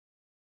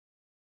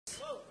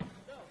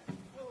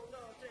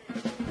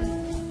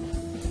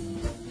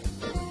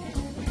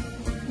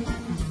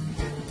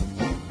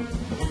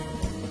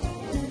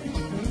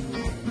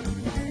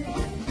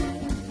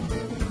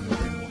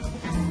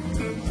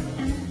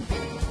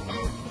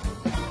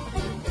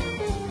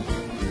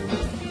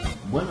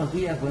Buenos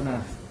días,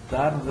 buenas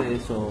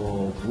tardes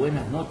o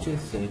buenas noches,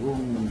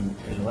 según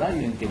el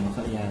horario en que nos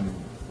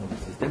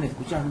estén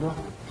escuchando.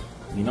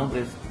 Mi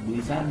nombre es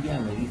Luis Andia,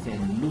 me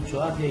dicen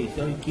Lucho Andia y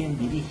soy quien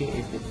dirige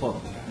este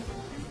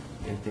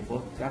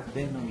podcast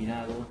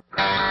denominado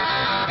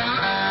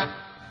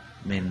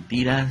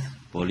Mentiras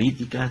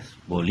Políticas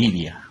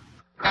Bolivia,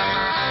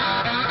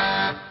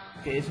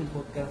 que es un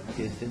podcast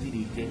que se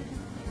dirige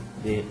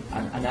de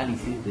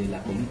análisis de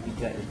la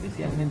política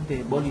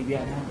especialmente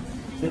boliviana,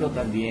 pero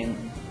también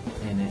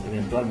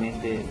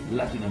eventualmente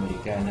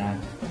latinoamericana,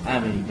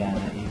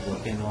 americana y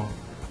por qué no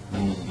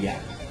mundial.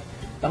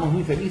 Estamos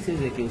muy felices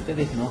de que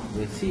ustedes nos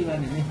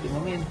reciban en este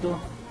momento.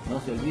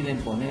 No se olviden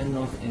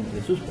ponernos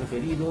entre sus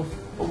preferidos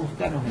o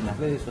buscarnos en las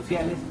redes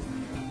sociales,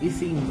 y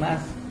sin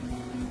más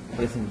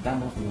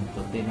presentamos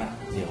nuestro tema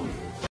de hoy.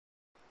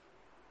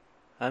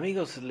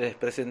 Amigos, les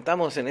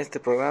presentamos en este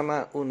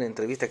programa una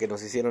entrevista que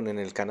nos hicieron en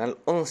el canal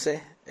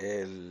 11,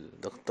 el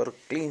doctor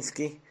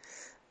Klinsky,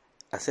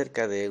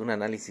 acerca de un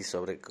análisis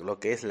sobre lo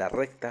que es la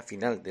recta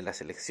final de las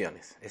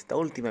elecciones, esta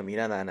última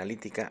mirada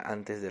analítica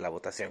antes de la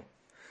votación.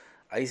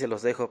 Ahí se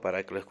los dejo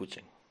para que lo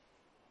escuchen.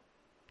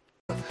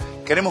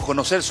 Queremos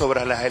conocer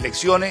sobre las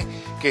elecciones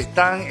que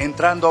están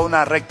entrando a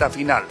una recta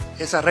final.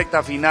 Esa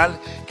recta final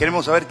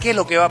queremos saber qué es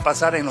lo que va a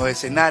pasar en los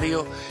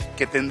escenarios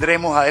que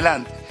tendremos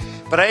adelante.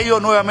 Para ello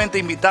nuevamente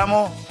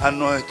invitamos a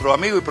nuestro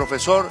amigo y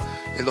profesor,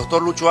 el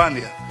doctor Lucho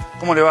Andia.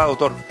 ¿Cómo le va,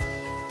 doctor?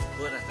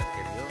 Buenas tardes,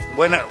 querido.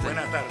 Buenas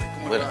tardes.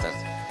 Buenas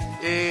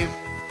tardes.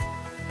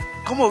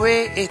 ¿Cómo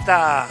ve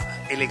estas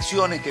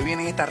elecciones que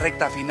vienen, esta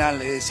recta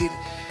final? Es decir,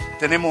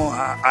 tenemos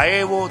a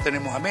Evo,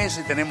 tenemos a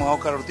Messi, tenemos a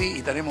Óscar Ortiz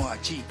y tenemos a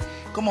Chi.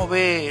 ¿Cómo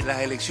ve las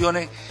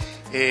elecciones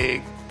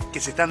que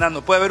se están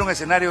dando? Puede haber un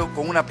escenario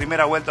con una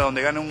primera vuelta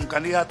donde gane un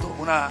candidato,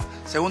 una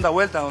segunda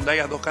vuelta donde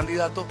haya dos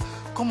candidatos.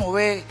 ¿Cómo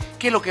ve?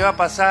 ¿Qué es lo que va a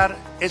pasar?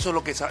 Eso es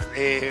lo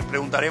que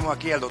preguntaremos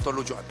aquí al doctor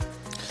Lucho Andia.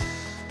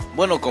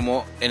 Bueno,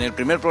 como en el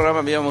primer programa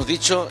habíamos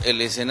dicho, el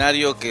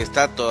escenario que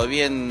está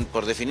todavía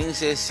por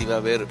definirse, si va a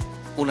haber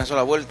una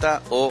sola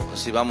vuelta o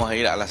si vamos a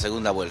ir a la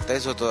segunda vuelta.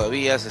 Eso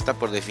todavía se está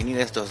por definir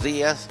estos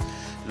días.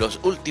 Los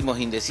últimos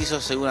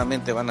indecisos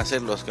seguramente van a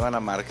ser los que van a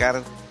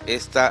marcar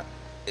estos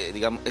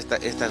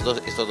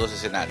dos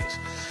escenarios.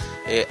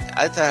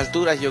 A estas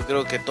alturas yo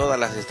creo que todas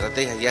las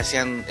estrategias ya se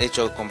han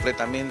hecho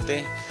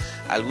completamente.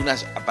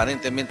 Algunas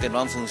aparentemente no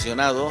han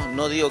funcionado.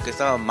 No digo que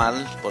estaban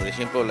mal. Por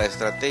ejemplo, la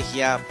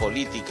estrategia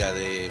política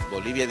de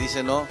Bolivia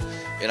dice no,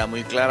 era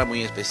muy clara,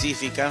 muy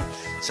específica,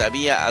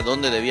 sabía a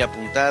dónde debía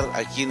apuntar,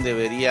 a quién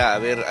debería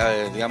haber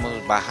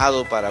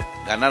bajado para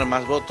ganar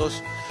más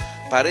votos.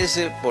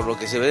 Parece, por lo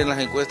que se ve en las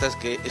encuestas,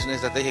 que es una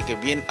estrategia que,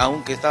 bien,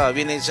 aunque estaba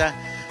bien hecha,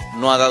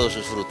 no ha dado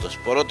sus frutos.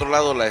 Por otro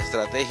lado, la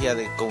estrategia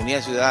de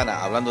Comunidad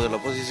Ciudadana, hablando de la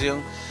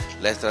oposición,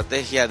 la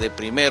estrategia de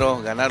primero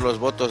ganar los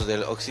votos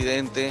del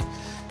occidente,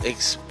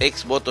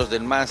 ex votos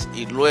del MAS,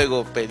 y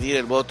luego pedir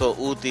el voto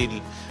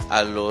útil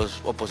a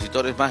los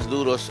opositores más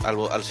duros,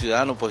 al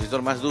ciudadano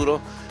opositor más duro,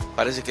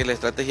 parece que es la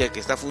estrategia que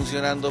está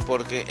funcionando,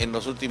 porque en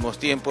los últimos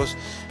tiempos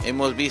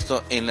hemos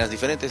visto en las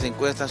diferentes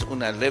encuestas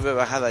una leve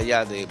bajada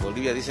ya de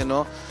Bolivia dice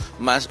no,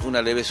 más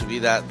una leve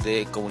subida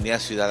de Comunidad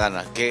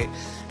Ciudadana, que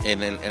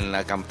en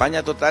la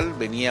campaña total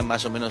venía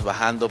más o menos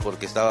bajando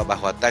porque estaba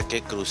bajo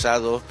ataque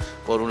cruzado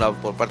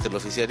por parte del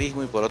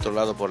oficialismo y por otro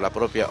lado por la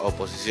propia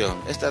oposición.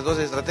 Estas dos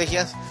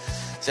estrategias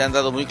se han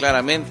dado muy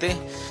claramente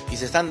y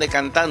se están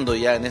decantando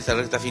ya en esta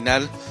recta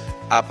final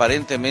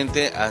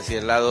aparentemente hacia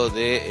el lado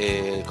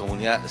de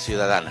Comunidad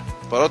Ciudadana.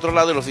 Por otro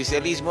lado, el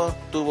oficialismo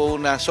tuvo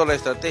una sola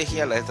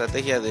estrategia, la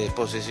estrategia de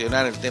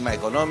posicionar el tema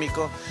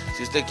económico.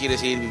 Si usted quiere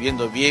seguir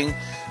viviendo bien,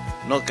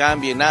 no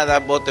cambie nada,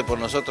 vote por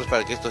nosotros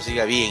para que esto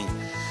siga bien.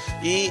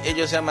 Y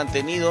ellos se han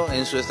mantenido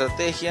en su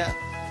estrategia.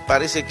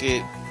 Parece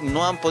que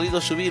no han podido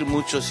subir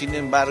mucho, sin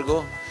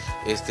embargo,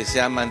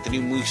 se han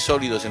mantenido muy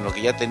sólidos en lo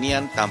que ya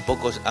tenían,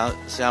 tampoco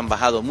se han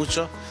bajado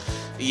mucho.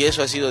 Y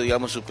eso ha sido,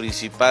 digamos, su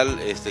principal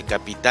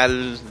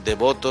capital de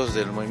votos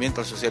del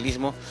movimiento al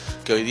socialismo,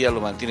 que hoy día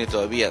lo mantiene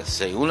todavía,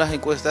 según las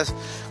encuestas,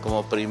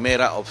 como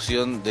primera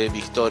opción de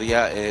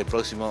victoria el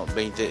próximo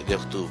 20 de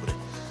octubre.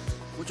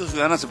 Muchos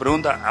ciudadanos se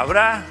preguntan,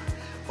 ¿habrá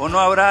o no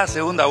habrá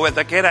segunda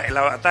vuelta? Que era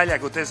la batalla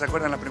que ustedes se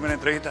acuerdan en la primera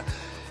entrevista.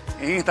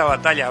 En esta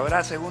batalla,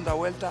 ¿habrá segunda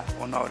vuelta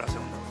o no habrá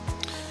segunda vuelta?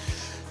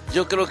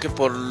 Yo creo que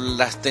por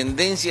las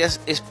tendencias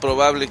es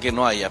probable que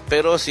no haya,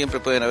 pero siempre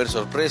pueden haber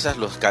sorpresas.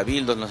 Los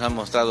cabildos nos han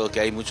mostrado que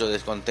hay mucho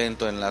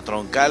descontento en la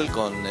troncal,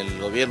 con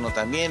el gobierno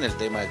también. El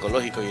tema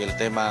ecológico y el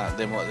tema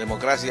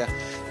democracia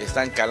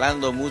están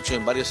calando mucho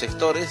en varios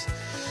sectores.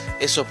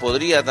 Eso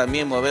podría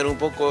también mover un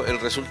poco el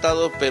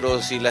resultado,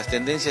 pero si las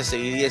tendencias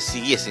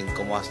siguiesen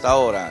como hasta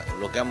ahora,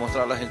 lo que han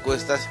mostrado las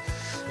encuestas,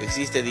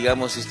 existe,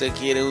 digamos, si usted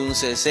quiere, un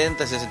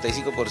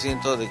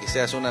 60-65% de que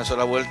se hace una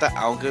sola vuelta,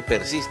 aunque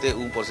persiste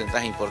un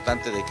porcentaje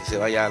importante de que se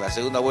vaya a la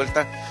segunda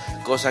vuelta,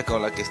 cosa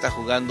con la que está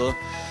jugando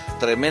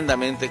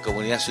tremendamente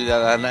Comunidad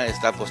Ciudadana,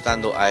 está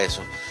apostando a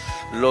eso.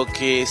 Lo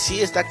que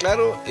sí está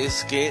claro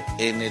es que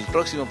en el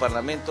próximo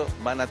Parlamento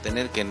van a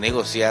tener que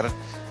negociar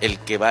el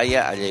que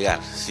vaya a llegar.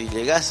 Si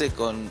llegase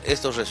con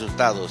estos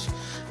resultados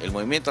el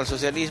movimiento al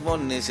socialismo,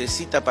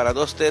 necesita para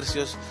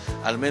 2/3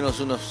 al menos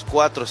unos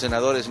 4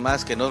 senadores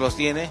más que no los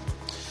tiene.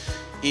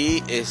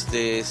 Y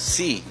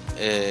si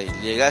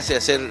llegase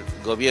a ser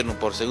gobierno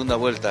por segunda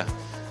vuelta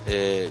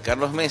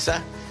Carlos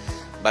Mesa,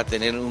 va a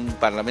tener un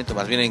parlamento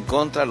más bien en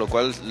contra, lo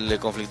cual le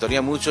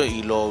conflictuaría mucho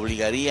y lo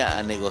obligaría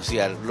a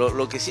negociar.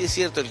 Lo que sí es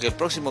cierto es que el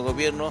próximo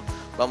gobierno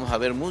vamos a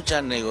ver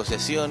muchas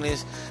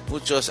negociaciones,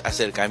 muchos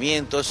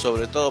acercamientos,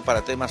 sobre todo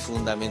para temas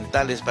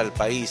fundamentales para el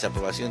país,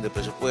 aprobación de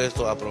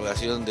presupuesto,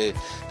 aprobación de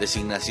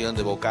designación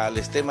de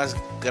vocales, temas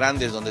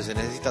grandes donde se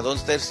necesita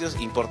 2/3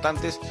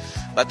 importantes.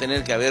 Va a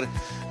tener que haber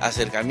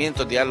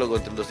acercamiento, diálogo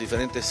entre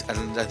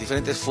las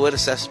diferentes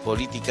fuerzas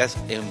políticas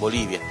en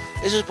Bolivia.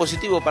 Eso es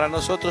positivo para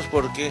nosotros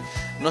porque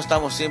no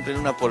estamos siempre en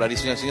una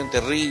polarización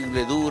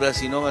terrible, dura,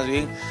 sino más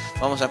bien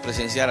vamos a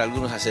presenciar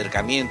algunos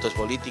acercamientos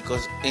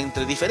políticos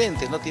entre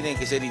diferentes, no tienen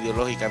que ser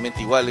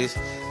ideológicamente iguales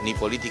ni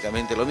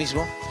políticamente lo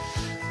mismo.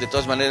 De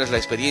todas maneras, la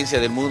experiencia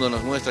del mundo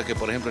nos muestra que,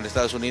 por ejemplo, en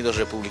Estados Unidos,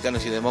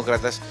 republicanos y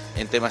demócratas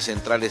en temas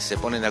centrales se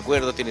ponen de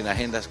acuerdo, tienen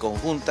agendas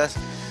conjuntas.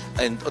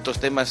 En otros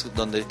temas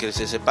que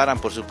se separan,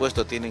 por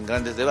supuesto, tienen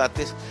grandes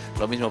debates.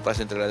 Lo mismo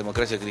pasa entre la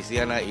democracia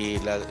cristiana y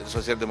la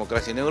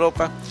socialdemocracia en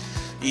Europa.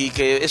 Y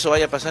que eso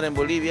vaya a pasar en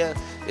Bolivia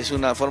es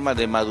una forma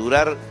de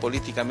madurar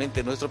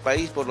políticamente nuestro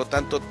país, por lo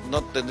tanto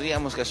no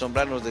tendríamos que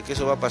asombrarnos de que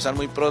eso va a pasar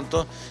muy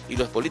pronto y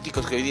los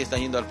políticos que hoy día están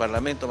yendo al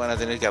Parlamento van a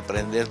tener que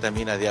aprender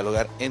también a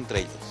dialogar entre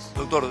ellos.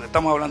 Doctor,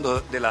 ¿estamos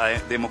hablando de la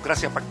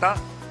democracia pactada?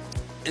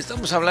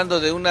 Estamos hablando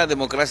de una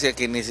democracia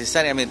que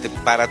necesariamente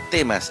para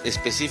temas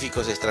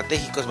específicos,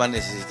 estratégicos, va a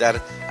necesitar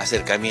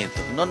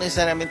acercamiento. No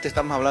necesariamente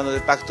estamos hablando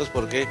de pactos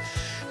porque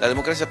la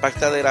democracia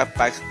pactada era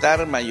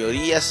pactar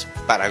mayorías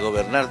para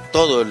gobernar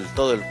todo el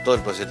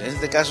proceso. En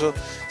este caso,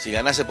 si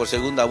ganase por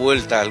segunda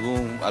vuelta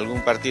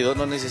algún partido,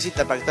 no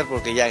necesita pactar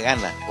porque ya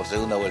gana por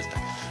segunda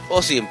vuelta.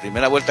 O si en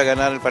primera vuelta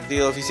ganara el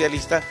partido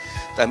oficialista,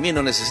 también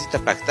no necesita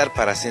pactar.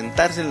 Para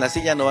sentarse en la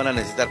silla no van a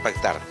necesitar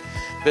pactar.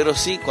 Pero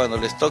sí, cuando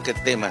les toque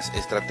temas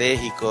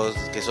estratégicos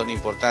que son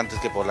importantes,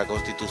 que por la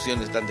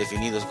Constitución están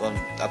definidos con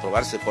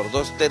aprobarse por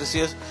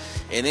 2/3,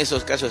 en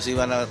esos casos sí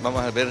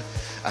vamos a ver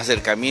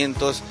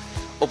acercamientos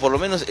o por lo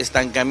menos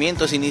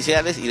estancamientos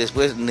iniciales y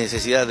después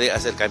necesidad de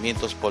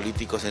acercamientos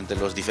políticos entre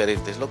los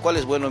diferentes, lo cual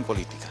es bueno en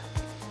política.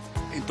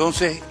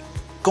 Entonces,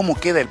 ¿cómo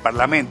queda el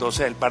Parlamento? O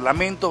sea, el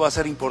Parlamento va a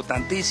ser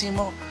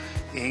importantísimo.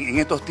 En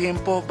estos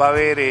tiempos va a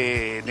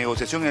haber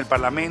negociación en el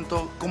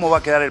Parlamento. ¿Cómo va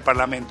a quedar el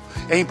Parlamento?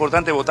 Es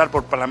importante votar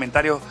por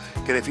parlamentarios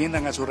que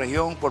defiendan a su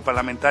región, por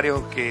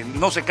parlamentarios que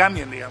no se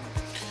cambien, digamos.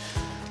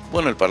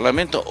 Bueno, el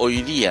Parlamento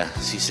hoy día,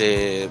 si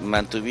se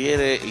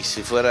mantuviera y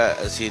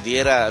si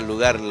diera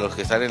lugar a los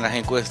que están en las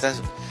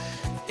encuestas,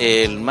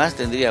 el MAS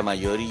tendría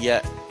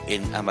mayoría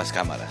en ambas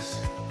cámaras,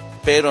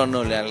 pero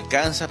no le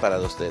alcanza para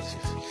 2/3.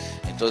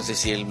 Entonces,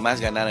 si el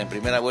MAS ganara en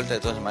primera vuelta, de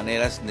todas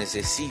maneras,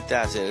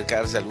 necesita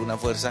acercarse a alguna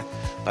fuerza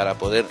para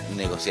poder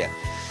negociar.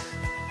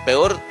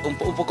 Un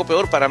poco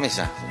peor para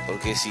Mesa,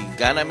 porque si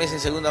gana Mesa en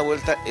segunda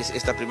vuelta, es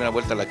esta primera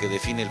vuelta la que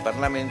define el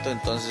Parlamento,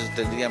 entonces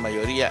tendría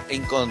mayoría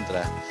en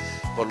contra.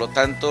 Por lo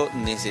tanto,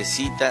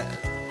 necesita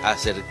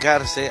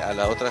acercarse a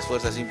las otras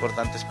fuerzas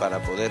importantes para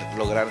poder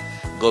lograr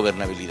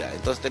gobernabilidad.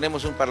 Entonces,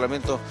 necesitamos un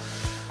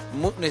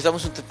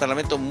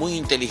Parlamento muy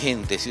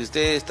inteligente. Si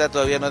usted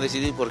todavía no ha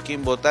decidido por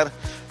quién votar,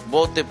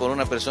 vote por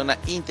una persona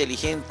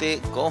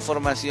inteligente, con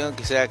formación,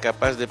 que sea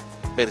capaz de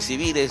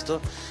percibir esto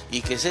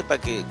y que sepa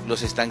que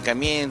los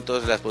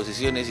estancamientos, las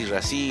posiciones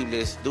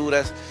irascibles,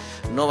 duras,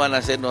 no van a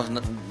hacernos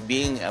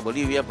bien a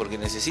Bolivia, porque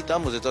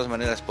necesitamos de todas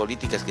maneras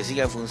políticas que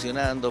sigan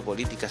funcionando,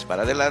 políticas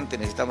para adelante,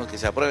 necesitamos que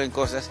se aprueben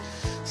cosas.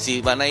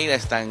 Si van a ir a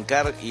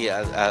estancar y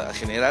a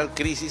generar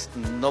crisis,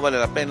 no vale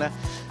la pena.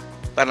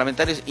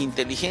 Parlamentarios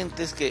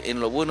inteligentes que en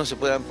lo bueno se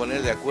puedan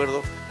poner de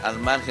acuerdo al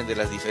margen de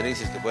las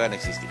diferencias que puedan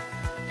existir.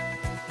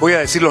 Voy a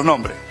decir los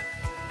nombres.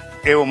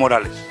 Evo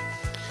Morales.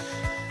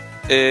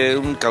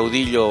 Un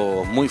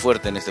caudillo muy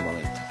fuerte en este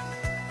momento.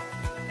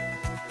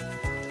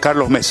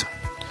 Carlos Mesa.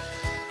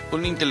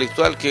 Un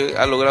intelectual que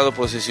ha logrado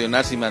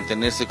posicionarse y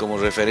mantenerse como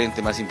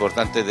referente más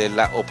importante de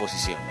la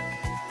oposición.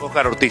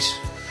 Óscar Ortiz.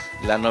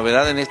 La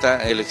novedad en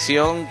esta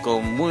elección,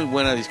 con muy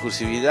buena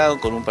discursividad,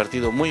 con un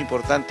partido muy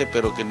importante,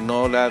 pero que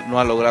no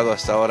ha logrado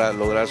hasta ahora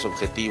lograr su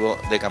objetivo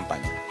de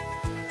campaña.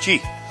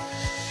 Chi.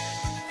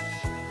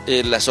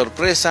 La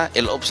sorpresa,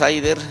 el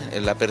outsider,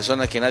 la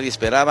persona que nadie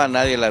esperaba,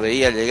 nadie la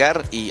veía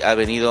llegar y ha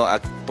venido a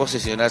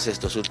posesionarse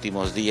estos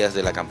últimos días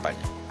de la campaña.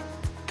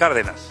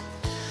 Cárdenas.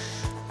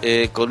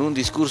 Con un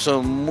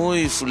discurso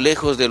muy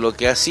lejos de lo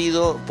que ha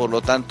sido, por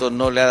lo tanto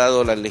no le ha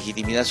dado la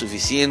legitimidad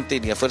suficiente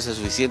ni la fuerza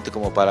suficiente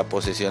como para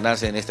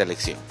posesionarse en esta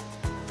elección.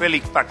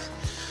 Félix Pax.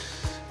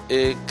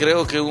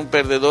 Creo que un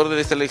perdedor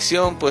de esta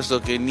elección, puesto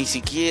que ni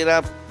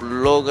siquiera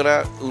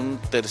logra un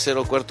tercer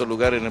o cuarto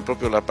lugar en el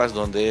propio La Paz,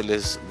 donde él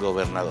es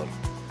gobernador.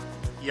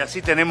 Y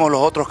así tenemos los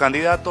otros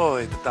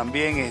candidatos.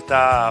 También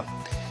está,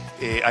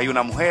 hay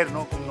una mujer,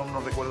 ¿no? No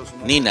recuerdo su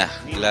nombre. Nina,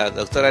 la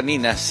doctora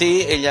Nina,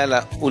 sí, ella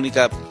la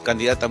única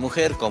candidata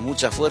mujer, con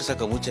mucha fuerza,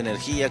 con mucha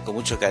energía, con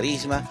mucho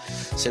carisma.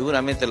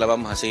 Seguramente la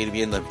vamos a seguir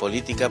viendo en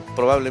política,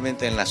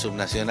 probablemente en las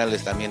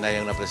subnacionales también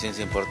haya una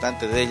presencia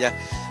importante de ella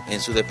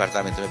en su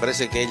departamento. Me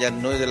parece que ella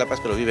no es de La Paz,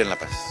 pero vive en La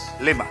Paz.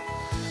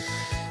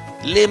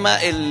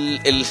 Lema,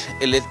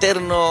 el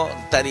eterno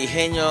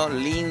tarijeño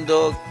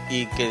lindo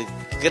y que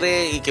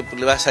cree y que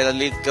le va a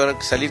salir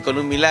con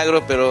un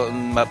milagro, pero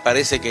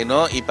parece que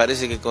no, y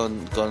parece que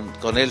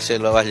con él se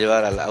lo va a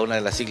llevar a una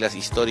de las siglas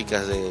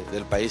históricas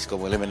del país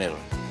como el MNR.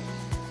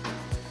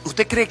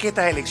 ¿Usted cree que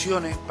estas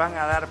elecciones van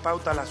a dar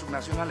pauta a las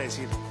subnacionales,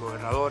 es decir,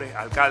 gobernadores,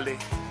 alcaldes,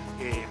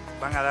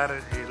 van a dar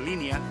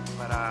línea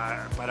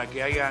para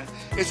que hayan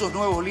esos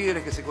nuevos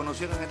líderes que se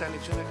conocieron en estas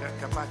elecciones,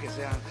 capaz que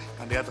sean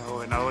candidatos a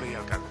gobernadores y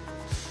alcaldes?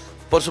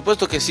 Por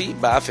supuesto que sí,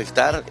 va a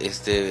afectar,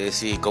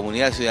 si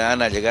Comunidad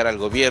Ciudadana llegara al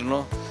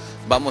gobierno,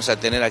 vamos a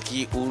tener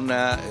aquí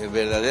una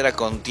verdadera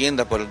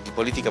contienda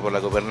política por la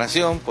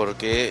gobernación,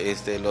 porque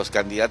los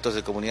candidatos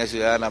de Comunidad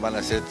Ciudadana van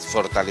a ser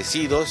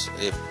fortalecidos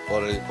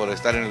por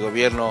estar en el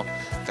gobierno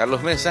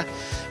Carlos Mesa,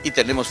 y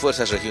tenemos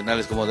fuerzas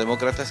regionales como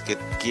demócratas que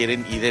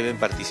quieren y deben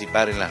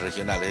participar en las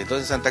regionales.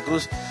 Entonces Santa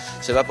Cruz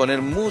se va a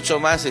poner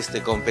mucho más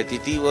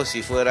competitivo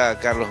si fuera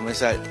Carlos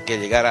Mesa que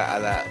llegara a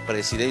la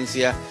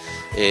presidencia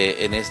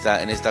en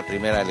esta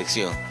primera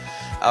elección.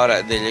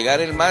 Ahora, de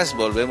llegar el MAS,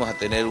 volvemos a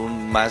tener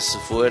un MAS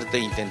fuerte,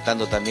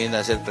 intentando también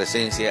hacer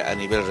presencia a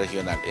nivel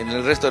regional. En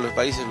el resto de los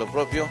países lo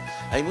propio,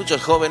 hay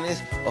muchos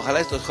jóvenes, ojalá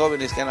estos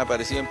jóvenes que han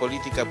aparecido en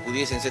política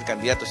pudiesen ser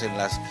candidatos en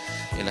las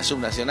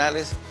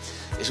subnacionales.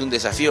 Es un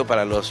desafío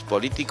para los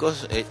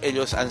políticos,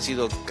 ellos han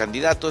sido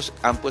candidatos,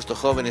 han puesto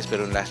jóvenes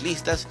pero en las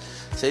listas.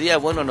 Sería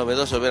bueno,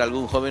 novedoso ver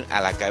algún joven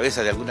a la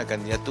cabeza de alguna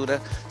candidatura,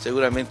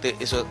 seguramente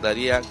eso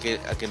daría a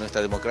que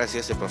nuestra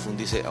democracia se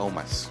profundice aún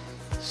más.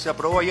 Se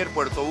aprobó ayer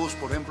Puerto Bus,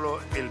 por ejemplo,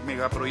 el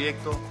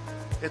megaproyecto.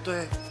 ¿Esto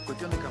es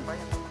cuestión de campaña?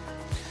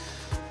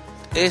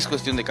 Es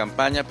cuestión de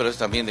campaña, pero es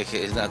también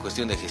es una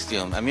cuestión de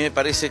gestión. A mí me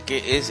parece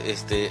que es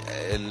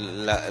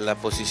la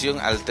posición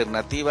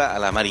alternativa a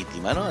la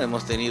marítima, ¿no?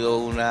 Hemos tenido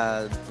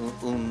una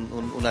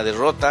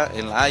derrota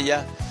en La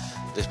Haya,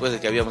 después de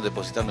que habíamos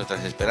depositado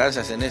nuestras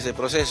esperanzas en ese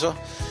proceso,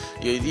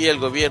 y hoy día el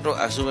gobierno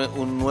asume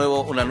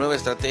una nueva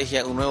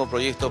estrategia, un nuevo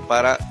proyecto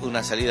para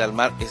una salida al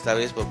mar, esta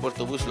vez por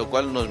Puerto Bus, lo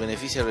cual nos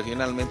beneficia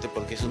regionalmente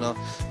porque es uno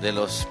de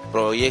los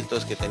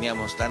proyectos que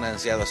teníamos tan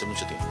ansiado hace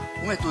mucho tiempo.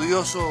 Un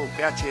estudioso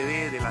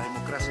PhD de la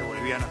democracia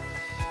boliviana.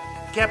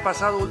 ¿Qué ha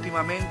pasado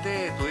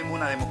últimamente? Tuvimos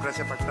una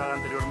democracia pactada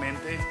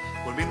anteriormente,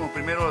 volvimos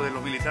primero de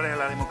los militares a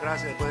la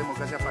democracia, después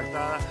democracia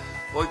pactada,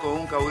 hoy con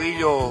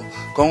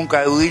un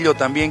caudillo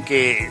también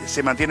que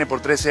se mantiene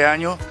por 13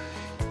 años.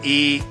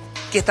 ¿Y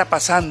qué está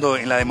pasando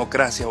en la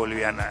democracia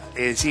boliviana?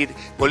 Es decir,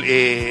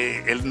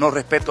 el no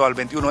respeto al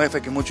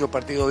 21F que muchos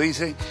partidos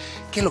dicen.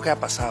 ¿Qué es lo que ha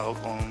pasado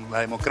con la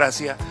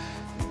democracia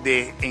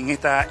en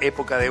esta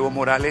época de Evo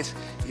Morales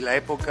y la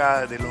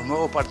época de los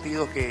nuevos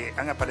partidos que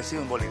han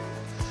aparecido en Bolivia?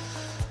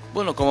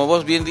 Bueno, como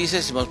vos bien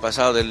dices, hemos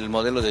pasado del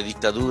modelo de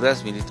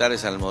dictaduras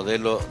militares al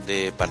modelo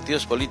de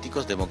partidos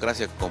políticos,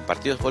 democracia con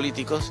partidos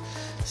políticos.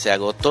 Se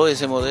agotó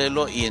ese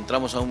modelo y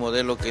entramos a un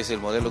modelo que es el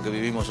modelo que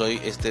vivimos hoy,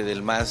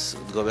 del MAS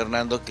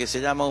gobernando, que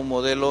se llama un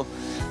modelo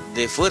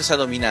de fuerza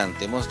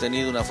dominante. Hemos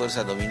tenido una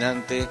fuerza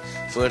dominante,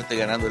 fuerte,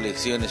 ganando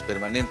elecciones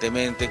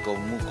permanentemente, con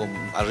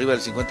arriba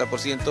del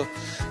 50%,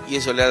 y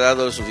eso le ha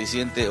dado el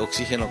suficiente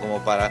oxígeno como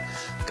para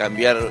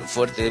cambiar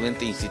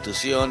fuertemente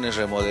instituciones,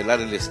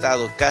 remodelar el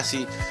Estado,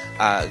 casi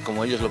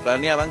como ellos lo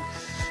planeaban.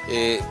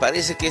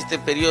 Parece que este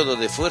periodo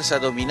de fuerza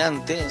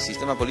dominante,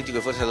 sistema político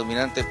de fuerza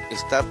dominante,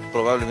 está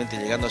probablemente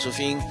llegando a su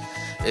fin.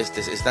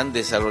 Se están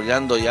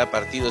desarrollando ya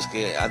partidos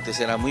que antes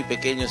eran muy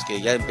pequeños,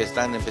 que ya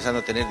están empezando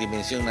a tener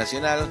dimensión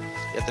nacional.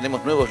 Ya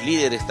tenemos nuevos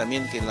líderes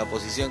también que en la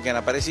oposición que han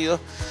aparecido,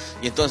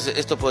 y entonces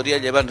esto podría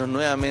llevarnos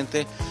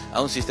nuevamente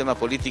a un sistema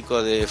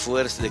político de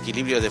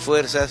equilibrio de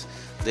fuerzas,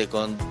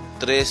 con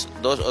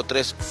dos o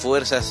tres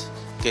fuerzas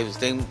que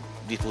estén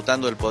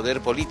disputando el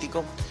poder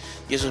político.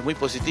 Y eso es muy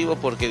positivo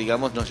porque,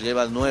 digamos, nos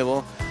lleva de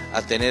nuevo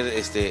a tener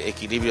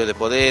equilibrio de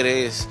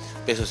poderes,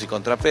 pesos y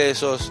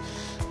contrapesos,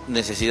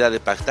 necesidad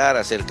de pactar,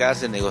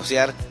 acercarse,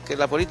 negociar, que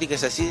la política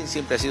es así,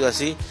 siempre ha sido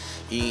así,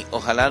 y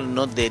ojalá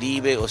no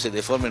derive o se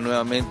deforme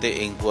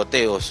nuevamente en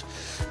cuoteos.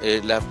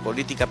 La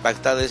política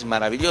pactada es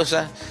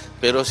maravillosa,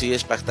 pero si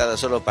es pactada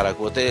solo para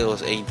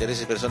cuoteos e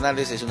intereses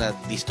personales, es una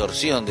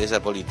distorsión de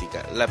esa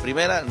política. La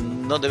primera,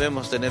 no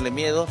debemos tenerle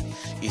miedo,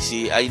 y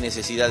si hay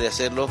necesidad de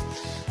hacerlo,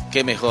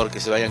 qué mejor que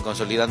se vayan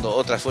consolidando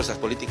otras fuerzas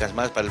políticas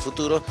más para el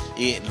futuro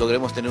y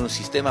logremos tener un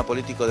sistema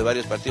político de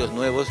varios partidos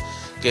nuevos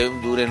que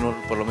duren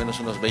por lo menos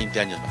unos 20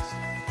 años más.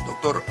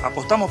 Doctor,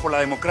 apostamos por la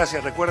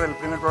democracia. Recuerda, en el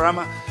primer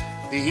programa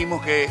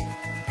dijimos que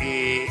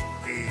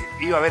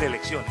iba a haber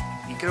elecciones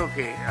y creo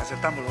que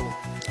acertamos los dos.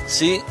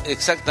 Sí,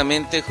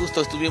 exactamente.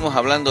 Justo estuvimos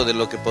hablando de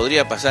lo que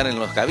podría pasar en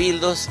los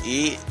cabildos,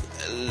 y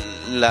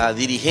la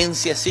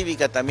dirigencia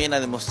cívica también ha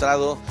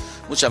demostrado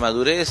mucha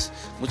madurez,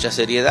 mucha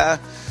seriedad.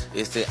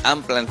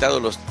 Han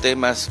planteado los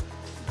temas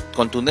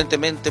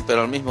contundentemente,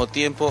 pero al mismo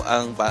tiempo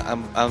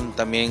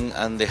también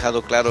han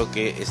dejado claro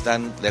que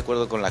están de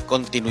acuerdo con la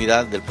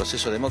continuidad del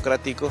proceso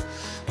democrático,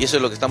 y eso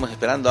es lo que estamos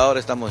esperando ahora.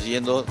 Estamos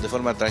yendo de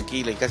forma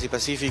tranquila y casi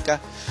pacífica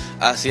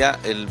hacia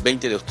el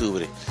 20 de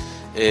octubre.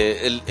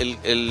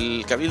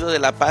 El Cabildo de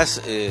La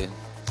Paz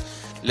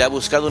le ha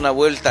buscado una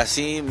vuelta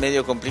así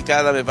medio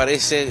complicada, me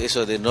parece,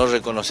 eso de no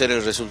reconocer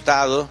el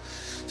resultado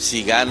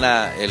si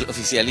gana el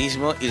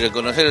oficialismo y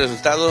reconocer el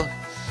resultado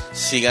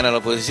si gana la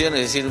oposición,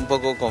 es decir, un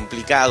poco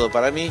complicado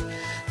para mí,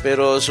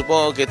 pero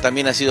supongo que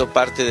también ha sido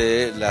parte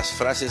de las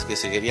frases que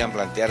se querían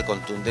plantear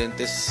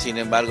contundentes. Sin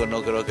embargo,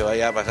 no creo que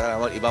vaya a pasar,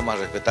 amor, y vamos a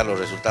respetar los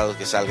resultados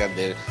que salgan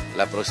de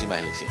las próximas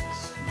elecciones.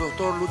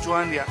 Doctor Lucho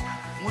Andia,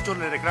 muchos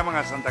le reclaman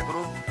a Santa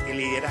Cruz el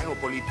liderazgo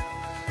político.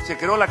 Se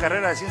creó la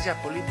carrera de ciencias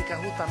políticas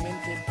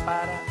justamente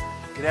para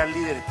crear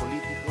líderes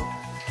políticos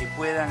que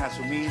puedan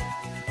asumir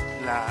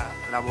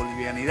la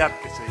bolivianidad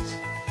que se dice.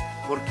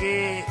 ¿Por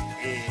qué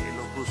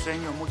los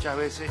cruceños muchas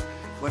veces,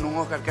 bueno, un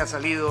Oscar que ha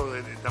salido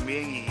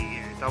también y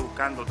está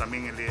buscando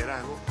también el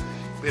liderazgo,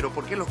 pero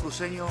por qué los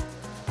cruceños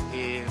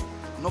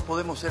no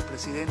podemos ser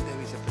presidentes,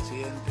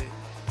 vicepresidentes?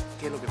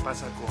 ¿Qué es lo que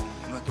pasa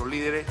con nuestros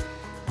líderes?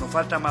 Nos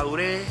falta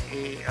madurez.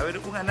 A ver,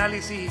 un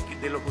análisis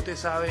de lo que usted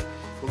sabe,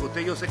 porque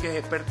usted yo sé que es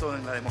experto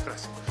en la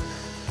democracia.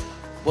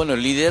 Bueno,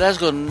 el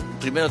liderazgo,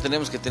 primero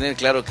tenemos que tener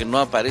claro que no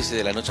aparece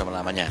de la noche a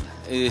la mañana.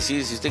 Es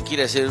decir, si usted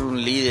quiere ser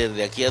un líder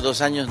de aquí a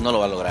 2 años, no lo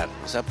va a lograr.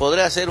 O sea,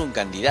 podrá ser un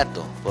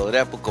candidato,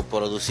 podrá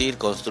producir,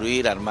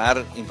 construir,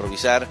 armar,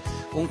 improvisar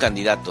un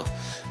candidato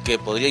que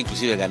podría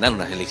inclusive ganar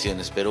unas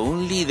elecciones, pero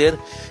un líder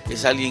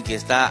es alguien que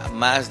está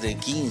más de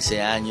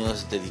 15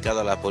 años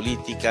dedicado a la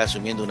política,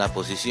 asumiendo una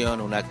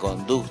posición, una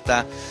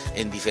conducta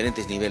en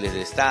diferentes niveles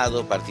de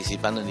Estado,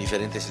 participando en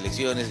diferentes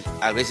elecciones,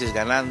 a veces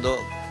ganando,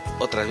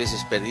 otras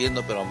veces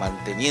perdiendo, pero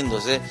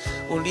manteniéndose.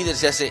 Un líder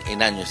se hace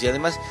en años y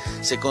además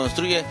se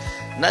construye.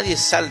 Nadie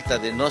salta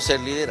de no ser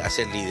líder a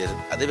ser líder.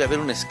 Debe haber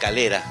una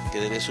escalera que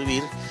debe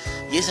subir,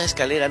 y esa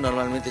escalera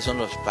normalmente son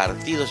los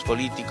partidos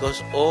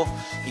políticos o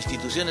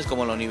instituciones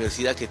como la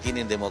universidad, que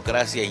tienen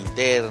democracia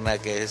interna,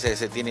 que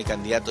se tiene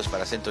candidatos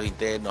para centros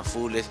internos,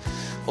 fules,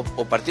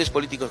 o partidos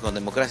políticos con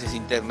democracias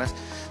internas,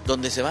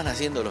 donde se van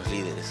haciendo los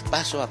líderes,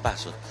 paso a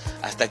paso,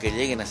 hasta que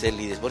lleguen a ser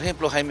líderes. Por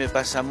ejemplo, Jaime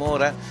Paz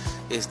Zamora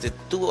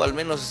tuvo al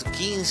menos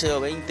 15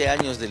 o 20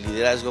 años de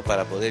liderazgo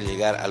para poder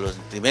llegar a los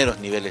primeros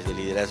niveles de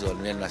liderazgo a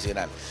nivel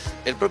nacional.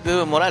 El propio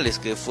Evo Morales,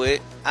 que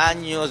fue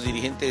años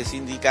dirigente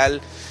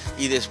sindical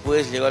y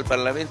después llegó al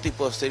Parlamento y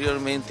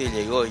posteriormente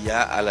llegó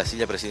ya a la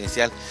silla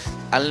presidencial.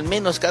 Al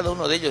menos cada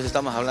uno de ellos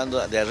estamos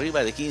hablando de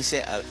arriba de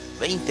 15 a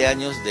 20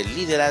 años de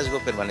liderazgo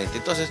permanente.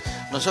 Entonces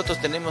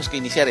nosotros tenemos que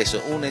iniciar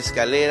eso, una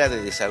escalera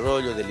de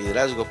desarrollo de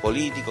liderazgo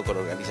político con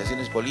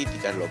organizaciones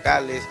políticas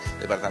locales,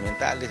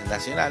 departamentales,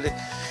 nacionales,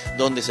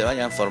 donde se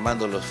vayan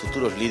formando los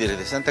futuros líderes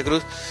de Santa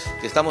Cruz,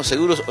 que estamos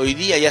seguros hoy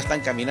día ya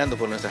están caminando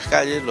por nuestras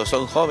calles. Lo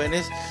son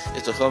jóvenes,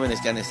 estos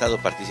jóvenes que han estado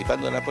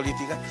participando en la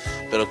política,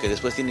 pero que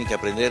después tienen que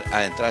aprender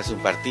a entrarse a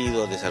un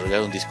partido,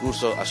 desarrollar un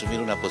discurso,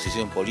 asumir una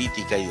posición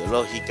política,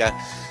 ideológica,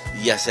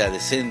 ya sea de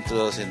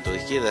centro, centro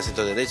izquierda,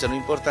 centro derecha, no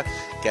importa,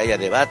 que haya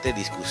debate,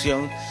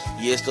 discusión,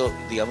 y esto,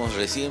 digamos,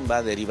 recién va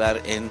a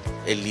derivar en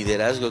el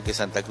liderazgo que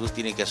Santa Cruz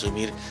tiene que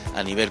asumir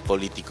a nivel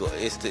político.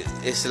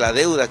 Es la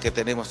deuda que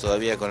tenemos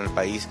todavía con el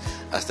país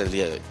hasta el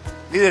día de hoy.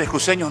 Líderes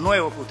cruceños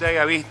nuevos que usted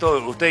haya visto,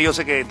 usted yo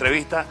sé que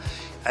entrevista,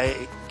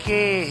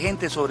 ¿qué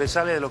gente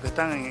sobresale de los que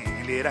están en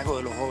el liderazgo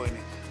de los jóvenes?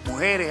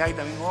 Mujeres, hay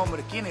también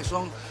hombres. ¿Quiénes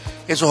son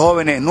esos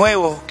jóvenes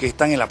nuevos que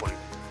están en la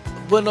política?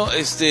 Bueno,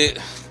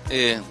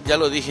 ya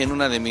lo dije en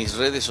una de mis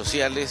redes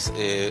sociales,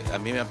 a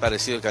mí me ha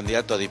parecido el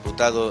candidato a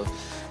diputado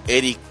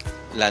Eric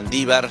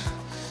Landívar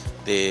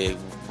de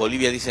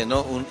Bolivia, dice,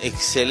 ¿no? Un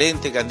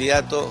excelente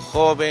candidato,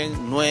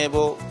 joven,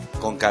 nuevo,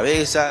 con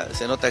cabeza,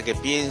 se nota que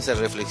piensa,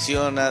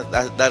 reflexiona,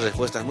 da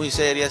respuestas muy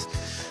serias,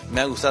 me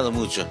ha gustado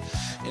mucho.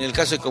 En el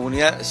caso de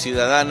Comunidad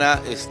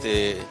Ciudadana,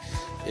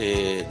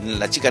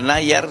 la chica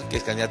Nayar, que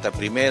es candidata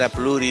primera,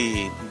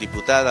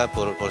 pluridiputada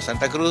por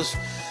Santa Cruz,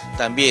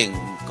 también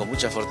con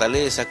mucha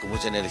fortaleza, con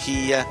mucha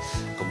energía,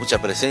 con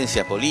mucha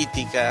presencia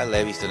política. La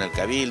he visto en el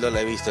Cabildo, la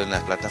he visto en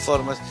las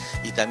plataformas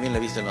y también la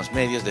he visto en los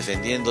medios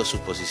defendiendo su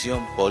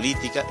posición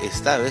política,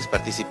 esta vez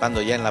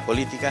participando ya en la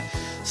política.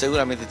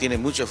 Seguramente tiene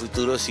mucho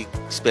futuro si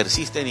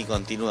persisten y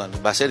continúan.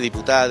 Va a ser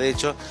diputada, de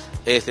hecho,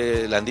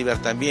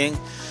 Landívar también.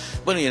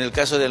 Bueno, y en el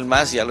caso del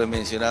MAS, ya lo he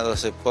mencionado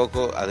hace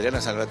poco,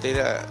 Adriana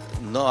Salvatierra,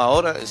 no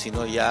ahora,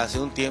 sino ya hace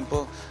un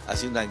tiempo, ha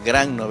sido una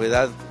gran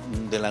novedad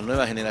de la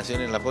nueva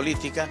generación en la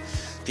política.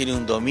 Tiene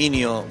un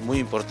dominio muy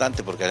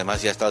importante, porque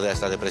además ya ha estado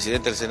hasta de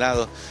presidente del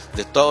Senado,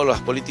 de todas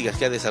las políticas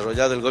que ha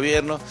desarrollado el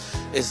gobierno.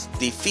 Es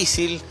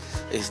difícil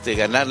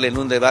ganarle en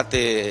un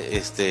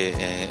debate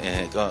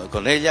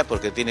con ella,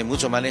 porque tiene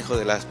mucho manejo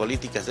de las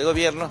políticas de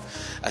gobierno,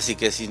 así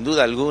que sin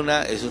duda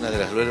alguna es una de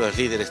las nuevas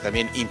líderes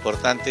también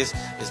importantes,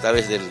 esta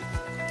vez del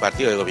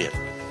partido de gobierno.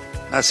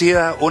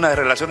 Nacida una de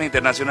Relaciones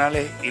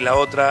Internacionales y la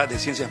otra de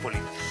Ciencias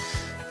Políticas.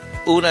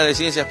 una de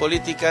Ciencias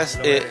Políticas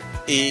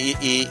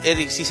y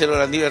Eric Cícero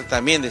Landívar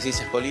también de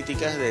Ciencias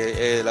Políticas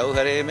de la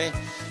UJRM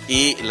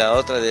y la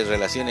otra de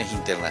Relaciones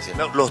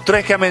Internacionales. Los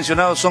tres que ha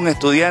mencionado son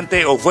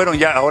estudiantes o fueron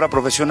ya ahora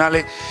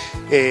profesionales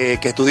que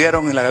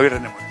estudiaron en la Gabriel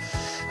René Moreno.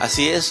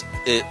 Así es,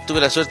 tuve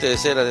la suerte de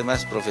ser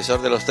además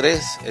profesor de los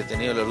tres, he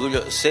tenido el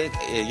orgullo,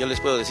 yo les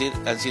puedo decir,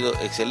 han sido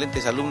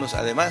excelentes alumnos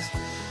además,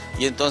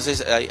 y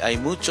entonces hay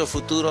mucho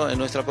futuro en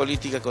nuestra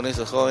política con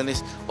estos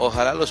jóvenes.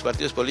 Ojalá los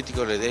partidos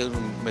políticos les den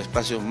un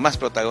espacio más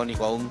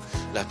protagónico aún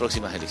las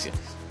próximas elecciones.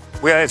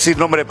 Voy a decir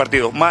nombre de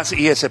partido, MAS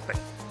ISP.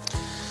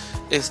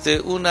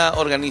 Una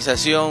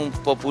organización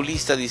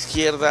populista de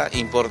izquierda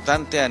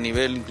importante a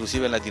nivel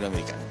inclusive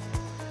latinoamericano.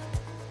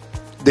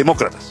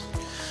 Demócratas.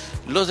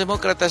 Los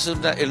demócratas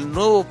son el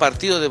nuevo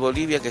partido de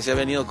Bolivia que se ha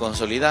venido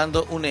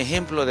consolidando, un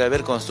ejemplo de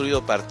haber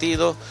construido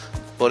partido,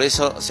 por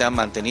eso se han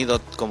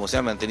mantenido como se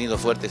han mantenido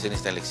fuertes en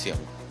esta elección.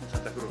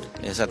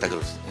 En Santa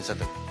Cruz.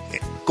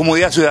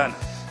 Comunidad Ciudadana.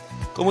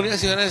 Comunidad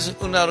Ciudadana es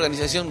una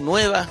organización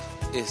nueva,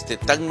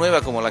 tan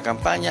nueva como la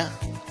campaña,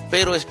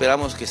 pero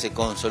esperamos que se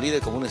consolide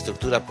como una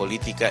estructura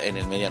política en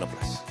el mediano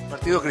plazo.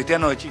 Partido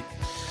Cristiano de Chile.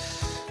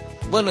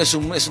 Bueno, es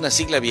una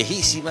sigla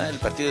viejísima, el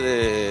Partido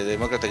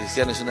Demócrata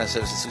Cristiano es una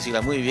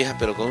sigla muy vieja,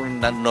 pero con un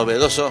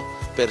novedoso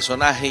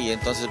personaje, y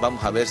entonces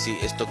vamos a ver si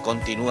esto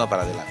continúa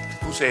para adelante.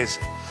 UCS.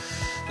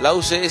 La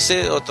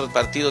UCS, otro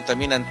partido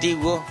también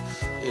antiguo,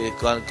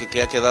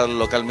 que ha quedado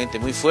localmente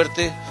muy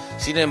fuerte,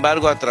 sin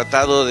embargo ha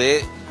tratado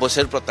de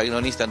ser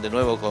protagonista de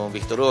nuevo con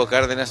Víctor Hugo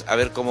Cárdenas, a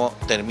ver cómo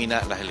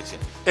termina las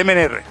elecciones.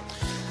 MNR.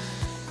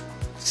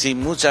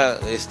 Sin mucha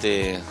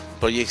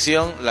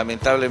proyección,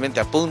 lamentablemente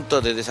a punto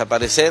de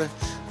desaparecer,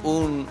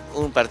 un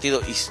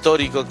partido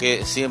histórico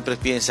que siempre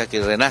piensa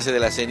que renace de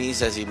las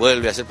cenizas y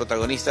vuelve a ser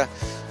protagonista.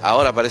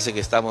 Ahora parece que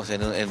estamos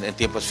en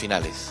tiempos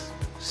finales.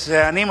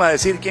 ¿Se anima a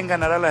decir quién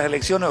ganará las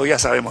elecciones o ya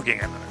sabemos quién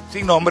ganará?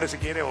 Sin nombre si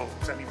quiere, o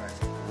se anima a decir.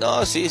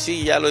 No,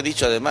 sí, ya lo he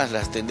dicho, además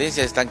las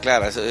tendencias están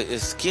claras.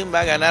 ¿Quién va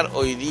a ganar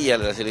hoy día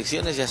las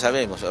elecciones? Ya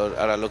sabemos.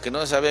 Ahora, lo que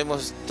no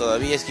sabemos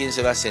todavía es quién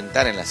se va a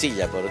sentar en la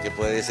silla, porque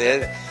puede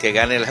ser que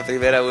gane la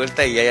primera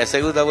vuelta y haya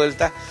segunda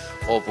vuelta,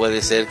 o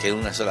puede ser que en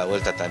una sola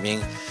vuelta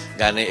también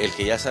gane el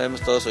que ya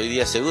sabemos todos hoy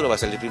día seguro va a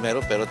salir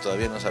primero, pero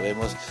todavía no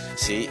sabemos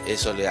si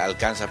eso le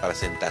alcanza para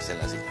sentarse en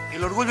la silla.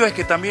 El orgullo es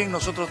que también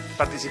nosotros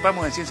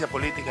participamos en Ciencia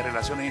Política,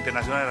 Relaciones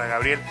Internacionales de la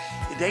Gabriel,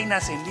 y de ahí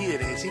nacen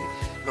líderes, es decir,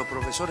 los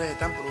profesores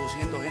están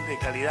produciendo gente de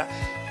calidad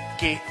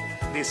que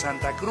de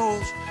Santa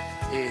Cruz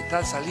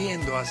están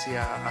saliendo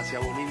hacia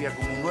Bolivia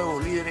como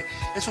nuevos líderes.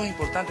 Eso es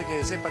importante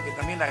que se sepa, que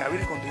también la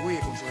Gabriel contribuye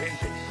con su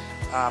gente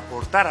a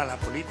aportar a la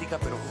política,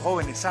 pero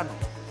jóvenes sanos.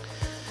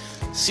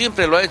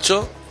 Siempre lo ha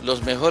hecho,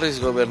 los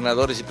mejores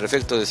gobernadores y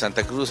prefectos de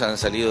Santa Cruz han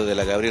salido de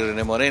la Gabriel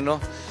René Moreno,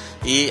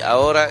 y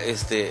ahora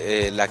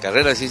la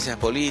carrera de Ciencias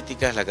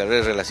Políticas, la carrera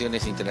de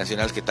Relaciones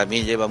Internacionales, que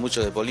también lleva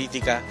mucho de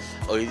política,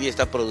 hoy día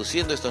está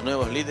produciendo estos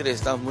nuevos líderes,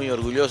 estamos muy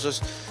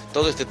orgullosos.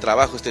 Todo este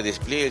trabajo, este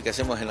despliegue que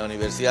hacemos en la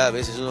universidad, a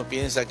veces uno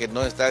piensa que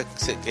no está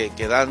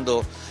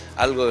quedando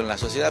algo en la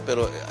sociedad,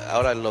 pero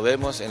ahora lo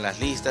vemos en las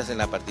listas, en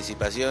la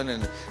participación,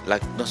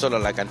 no solo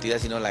la cantidad,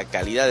 sino la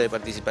calidad de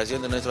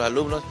participación de nuestros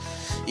alumnos,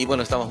 y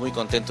bueno, estamos muy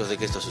contentos de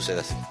que esto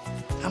suceda así.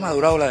 ¿Ha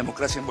madurado la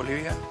democracia en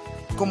Bolivia?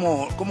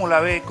 ¿Cómo la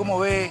ve? ¿Cómo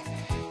ve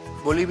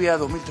Bolivia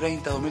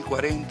 2030,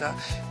 2040?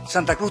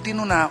 Santa Cruz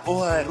tiene una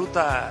hoja de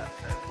ruta,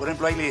 por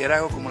ejemplo, hay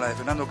liderazgo como la de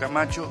Fernando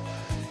Camacho,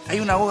 hay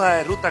una hoja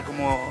de ruta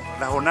como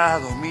las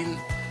jornadas 2000,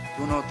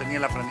 que uno tenía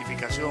la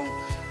planificación,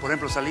 por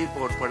ejemplo, salir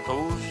por Puerto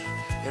Bus,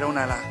 era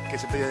una de las que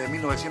se pedía de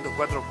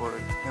 1904 por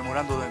el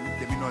memorando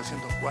de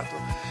 1904.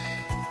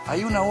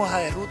 ¿Hay una hoja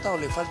de ruta o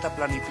le falta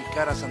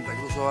planificar a Santa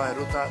Cruz hoja de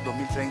ruta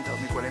 2030,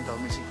 2040,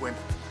 2050?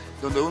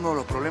 Donde uno de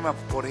los problemas,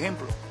 por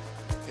ejemplo,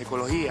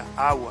 ecología,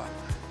 agua,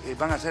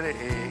 van a ser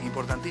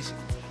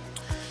importantísimos.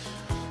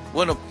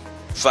 Bueno,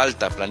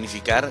 falta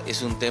planificar,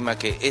 es un tema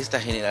que esta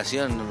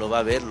generación lo va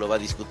a ver, lo va a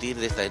discutir,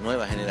 de esta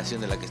nueva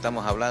generación de la que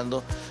estamos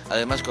hablando,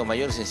 además con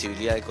mayor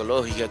sensibilidad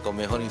ecológica, con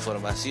mejor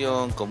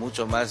información, con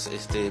mucho más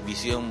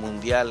visión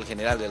mundial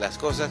general de las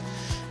cosas.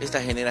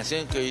 Esta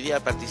generación que hoy día ha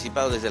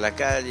participado desde la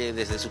calle,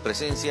 desde su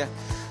presencia,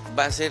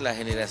 va a ser la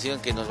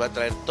generación que nos va a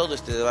traer todo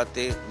este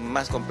debate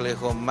más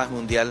complejo, más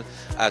mundial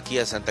aquí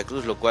a Santa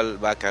Cruz, lo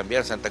cual va a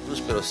cambiar Santa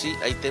Cruz, pero sí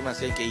hay temas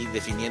que hay que ir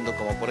definiendo,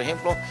 como por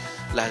ejemplo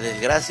las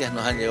desgracias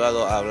nos han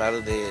llevado a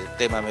hablar de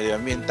tema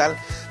medioambiental.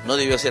 No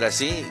debió ser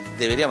así,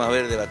 deberíamos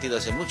haber debatido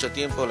hace mucho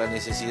tiempo la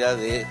necesidad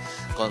de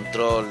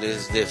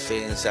controles,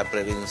 defensa,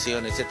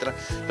 prevención, etcétera.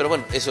 Pero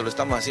bueno, eso lo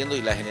estamos haciendo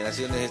y las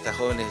generaciones de estas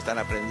jóvenes están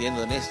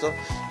aprendiendo en esto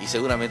y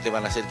seguramente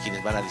van a ser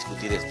quienes van a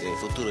discutir este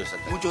futuro de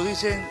Santa Cruz. Muchos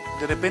dicen,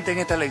 de repente en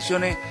estas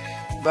elecciones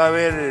va a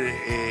haber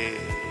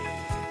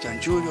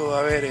chanchullo, va a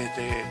haber,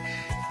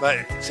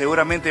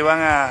 seguramente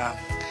van a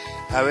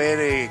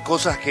haber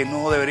cosas que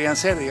no deberían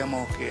ser,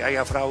 digamos, que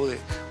haya fraude.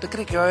 ¿Usted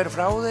cree que va a haber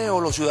fraude o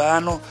los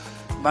ciudadanos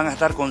van a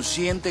estar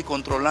conscientes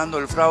controlando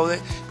el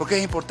fraude? Porque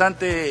es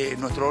importante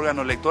nuestro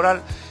órgano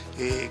electoral.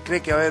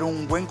 ¿Cree que va a haber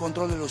un buen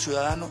control de los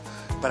ciudadanos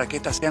para que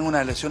estas sean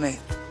unas elecciones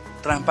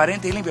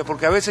transparente y limpia,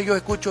 porque a veces yo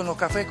escucho en los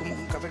cafés, como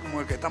un café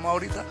como el que estamos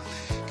ahorita,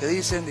 que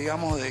dicen,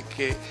 digamos, de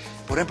que,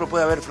 por ejemplo,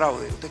 puede haber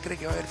fraude. ¿Usted cree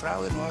que va a haber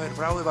fraude? ¿No va a haber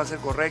fraude? ¿Va a ser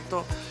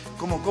correcto?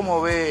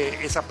 ¿Cómo ve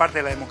esa parte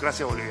de la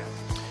democracia boliviana?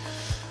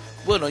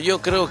 Bueno,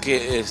 yo creo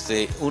que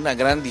una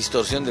gran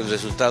distorsión del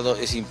resultado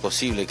es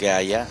imposible que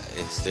haya,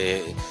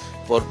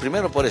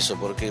 primero por eso,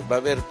 porque va a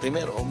haber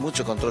primero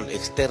mucho control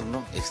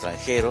externo,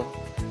 extranjero,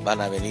 van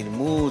a venir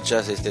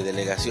muchas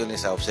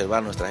delegaciones a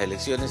observar nuestras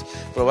elecciones,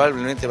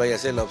 probablemente vaya a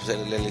ser la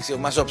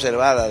elección más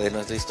observada de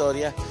nuestra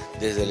historia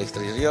desde el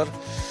exterior.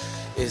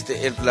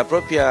 La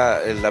propia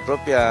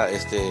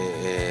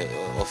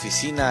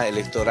oficina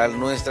electoral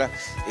nuestra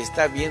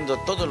está viendo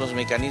todos los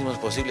mecanismos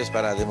posibles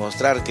para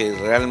demostrar que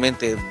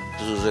realmente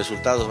sus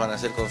resultados van a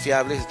ser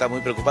confiables, está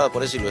muy preocupado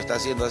por eso y lo está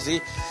haciendo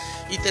así.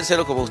 Y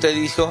tercero, como usted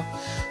dijo,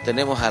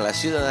 tenemos a la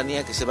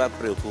ciudadanía que se va a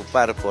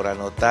preocupar por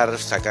anotar,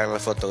 sacar la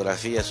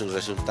fotografía, sus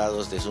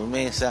resultados de su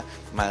mesa,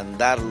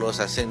 mandarlos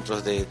a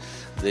centros de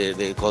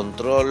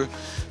control,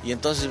 y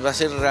entonces va a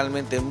ser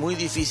realmente muy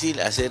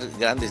difícil hacer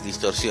grandes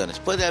distorsiones.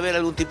 Puede haber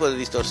algún tipo de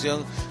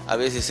distorsión, a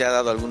veces se ha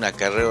dado algún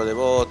acarreo de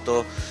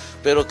voto,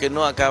 pero que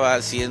no acaba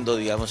siendo,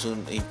 digamos,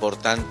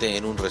 importante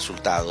en un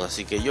resultado.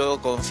 Así que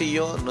yo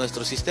confío,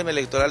 nuestro sistema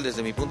electoral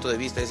desde mi punto de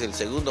vista es el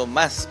segundo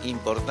más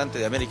importante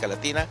de América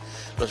Latina.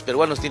 Los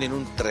peruanos tienen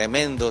un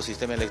tremendo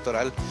sistema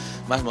electoral,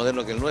 más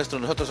moderno que el nuestro.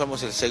 Nosotros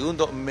somos el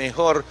segundo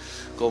mejor,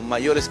 con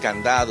mayores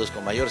candados,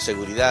 con mayor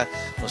seguridad.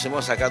 Nos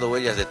hemos sacado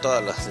huellas de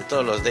todos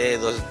los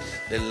dedos,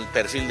 del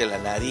perfil de la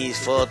nariz,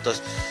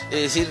 fotos.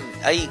 Es decir,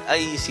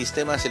 hay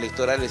sistemas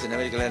electorales en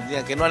América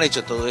Latina que no han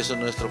hecho todo eso.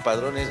 Nuestro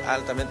padrón es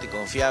altamente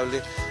confiable.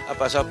 Ha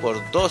pasado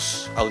por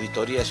 2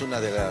 auditorías, una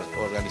de la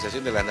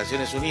Organización de las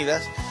Naciones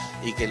Unidas,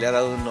 y que le ha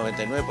dado un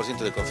 99%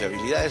 de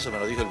confiabilidad. Eso me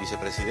lo dijo el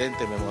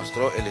vicepresidente, me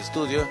mostró el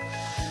estudio,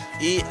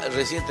 y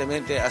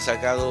recientemente ha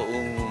sacado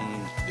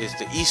un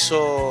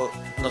ISO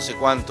no sé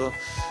cuánto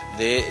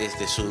de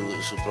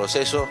su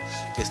proceso,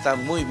 que está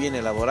muy bien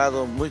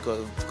elaborado, muy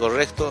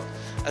correcto.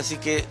 Así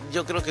que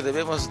yo creo que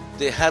debemos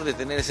dejar de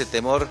tener ese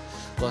temor,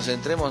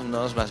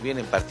 concentrémonos más bien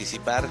en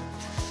participar.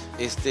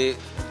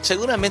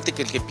 Seguramente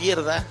que el que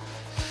pierda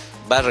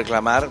va a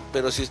reclamar,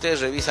 pero si ustedes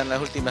revisan las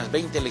últimas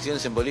 20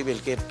 elecciones en Bolivia,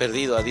 el que ha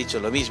perdido ha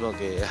dicho lo mismo,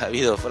 que ha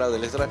habido fraude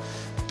electoral.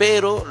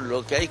 Pero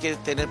lo que hay que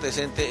tener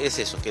presente es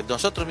eso, que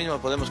nosotros mismos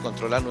podemos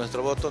controlar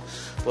nuestro voto,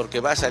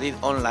 porque va a salir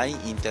online,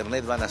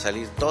 internet, van a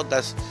salir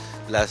todas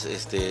las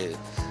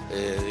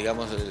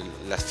digamos,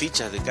 las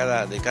fichas de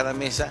cada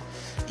mesa,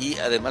 y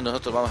además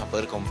nosotros vamos a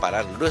poder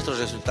comparar nuestros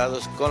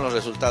resultados con los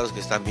resultados que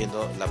están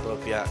viendo la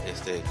propia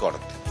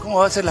corte. ¿Cómo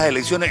van a ser las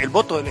elecciones? El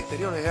voto del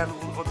exterior es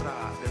otra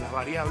de las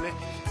variables.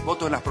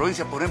 Voto en las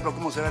provincias, por ejemplo,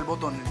 ¿cómo será el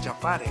voto en el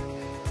Chapare?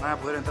 ¿Van a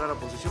poder entrar a la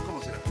oposición? ¿Cómo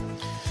será?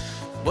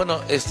 Bueno,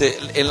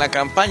 en la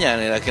campaña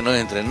en la que no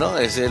entren, ¿no?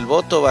 El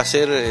voto va a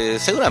ser,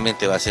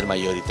 seguramente va a ser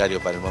mayoritario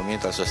para el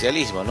movimiento al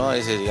socialismo, ¿no?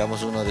 Ese es,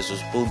 digamos, uno de sus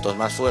puntos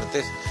más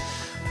fuertes.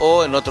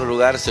 O en otro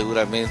lugar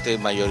seguramente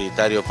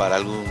mayoritario para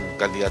algún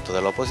candidato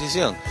de la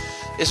oposición.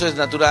 Eso es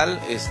natural.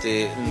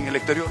 ¿En el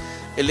exterior?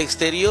 El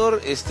exterior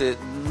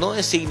no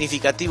es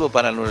significativo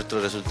para nuestro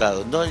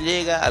resultado, no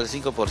llega al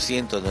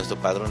 5% de nuestro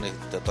padrón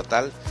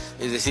total,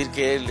 es decir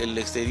que el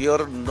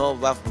exterior no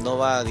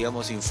va,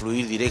 digamos, a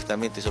influir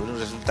directamente sobre un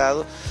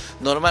resultado.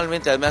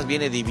 Normalmente además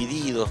viene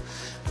dividido.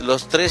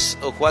 Los 3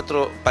 o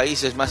 4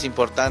 países más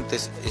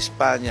importantes,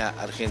 España,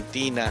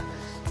 Argentina,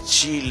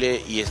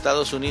 Chile y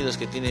Estados Unidos,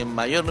 que tienen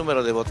mayor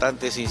número de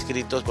votantes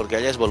inscritos, porque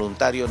allá es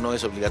voluntario, no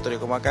es obligatorio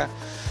como acá,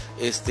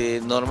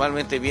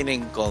 normalmente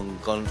vienen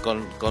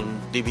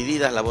con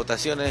divididas las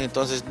votaciones,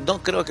 entonces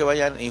no creo que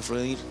vayan a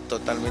influir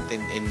totalmente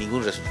en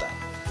ningún resultado.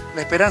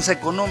 La esperanza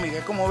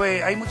económica, ¿cómo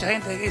ve? Hay mucha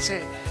gente que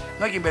dice,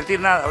 no hay que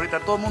invertir nada, ahorita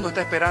todo el mundo está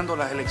esperando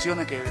las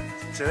elecciones que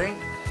se den,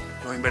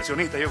 los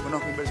inversionistas, yo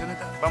conozco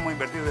inversionistas, vamos a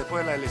invertir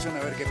después de las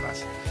elecciones a ver qué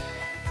pasa.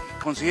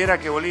 ¿Considera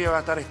que Bolivia va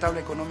a estar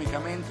estable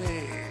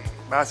económicamente?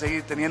 ¿Va a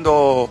seguir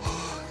teniendo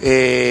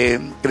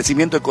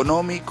crecimiento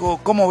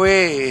económico? ¿Cómo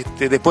ve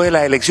después de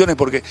las elecciones?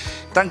 Porque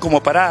están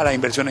como paradas las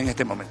inversiones en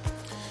este momento.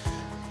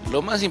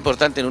 Lo más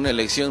importante en una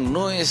elección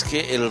no es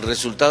que el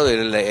resultado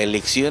de la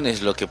elección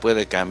es lo que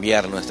puede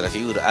cambiar nuestra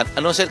figura, a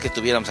no ser que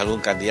tuviéramos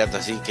algún candidato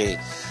así que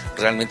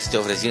realmente esté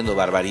ofreciendo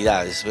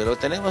barbaridades, pero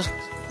tenemos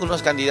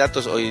unos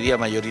candidatos hoy día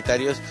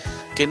mayoritarios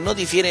que no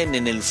difieren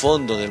en el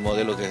fondo del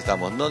modelo que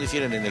estamos, no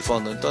difieren en el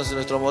fondo. Entonces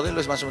nuestro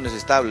modelo es más o menos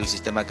estable, el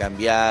sistema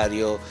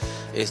cambiario,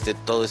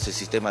 todo este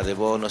sistema de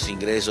bonos,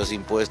 ingresos,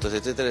 impuestos,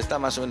 etcétera, está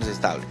más o menos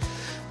estable.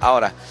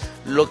 Ahora,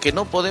 lo que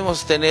no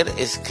podemos tener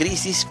es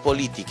crisis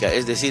política,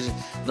 es decir,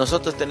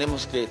 nosotros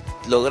tenemos que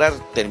lograr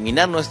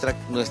terminar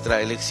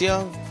nuestra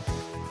elección,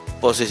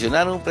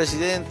 posesionar a un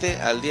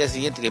presidente, al día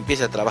siguiente que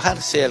empiece a trabajar,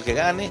 sea el que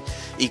gane,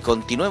 y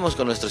continuemos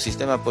con nuestro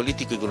sistema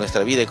político y con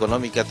nuestra vida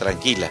económica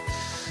tranquila.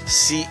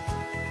 Si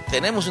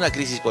tenemos una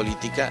crisis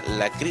política,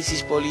 la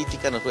crisis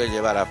política nos puede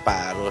llevar a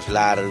paros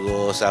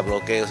largos, a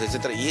bloqueos,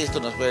 etcétera, y esto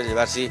nos puede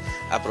llevar, sí,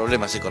 a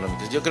problemas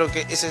económicos. Yo creo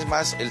que ese es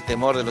más el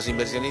temor de los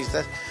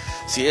inversionistas,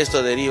 si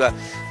esto deriva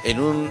en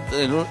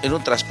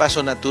un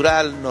traspaso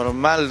natural,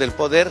 normal del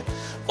poder,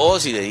 o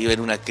si deriva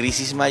en una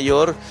crisis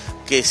mayor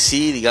que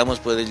sí, digamos,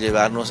 puede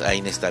llevarnos a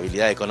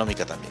inestabilidad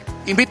económica también.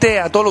 Invite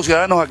a todos los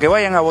ciudadanos a que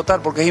vayan a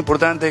votar, porque es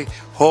importante,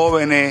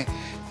 jóvenes,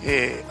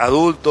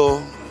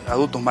 adultos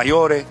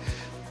mayores,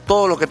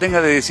 todos los que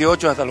tengan de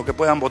 18 hasta los que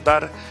puedan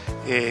votar,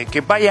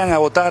 que vayan a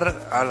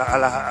votar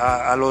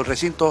a los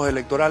recintos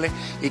electorales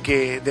y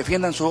que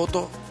defiendan su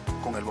voto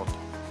con el voto.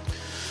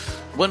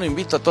 Bueno,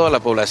 invito a toda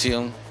la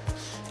población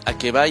a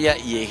que vaya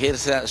y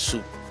ejerza su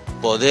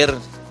poder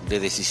de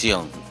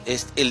decisión.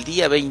 El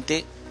día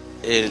 20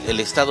 el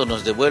Estado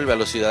nos devuelve a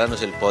los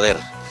ciudadanos el poder.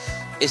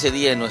 Ese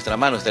día en nuestra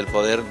mano está el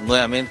poder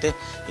nuevamente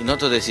y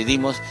nosotros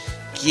decidimos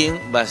quién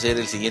va a ser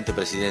el siguiente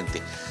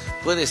presidente.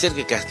 Puede ser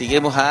que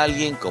castiguemos a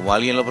alguien, como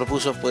alguien lo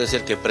propuso, puede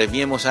ser que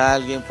premiemos a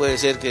alguien, puede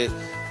ser que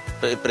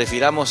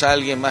prefiramos a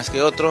alguien más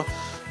que otro,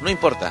 no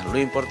importa, lo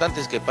importante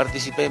es que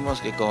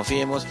participemos, que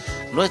confiemos.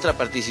 Nuestra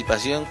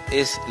participación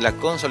es la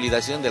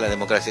consolidación de la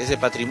democracia, ese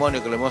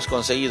patrimonio que lo hemos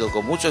conseguido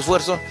con mucho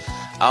esfuerzo,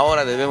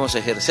 ahora debemos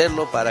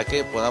ejercerlo para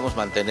que podamos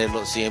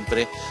mantenerlo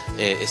siempre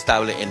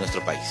estable en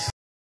nuestro país.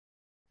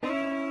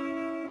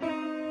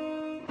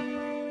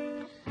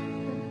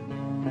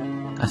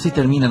 Así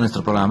termina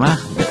nuestro programa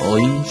de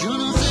hoy. Yo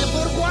no sé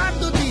por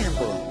cuánto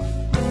tiempo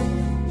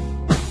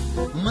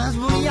más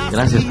voy a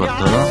Gracias por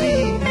todo.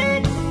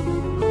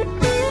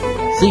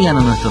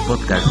 Síganos en nuestro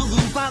podcast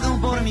ocupado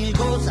por mil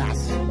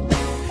cosas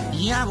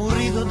y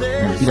aburrido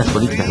de Mentiras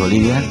Políticas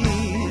Bolivia,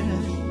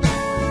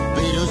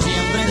 pero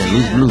siempre de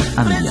Luis Blues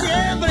Amilia.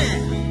 siempre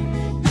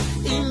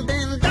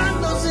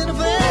intentando ser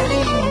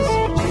feliz.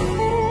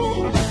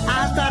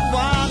 ¿Hasta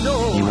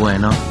cuándo Y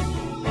bueno,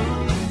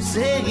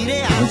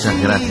 seguiré así?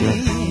 muchas gracias.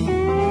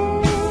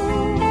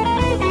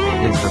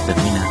 Esto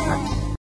termina aquí.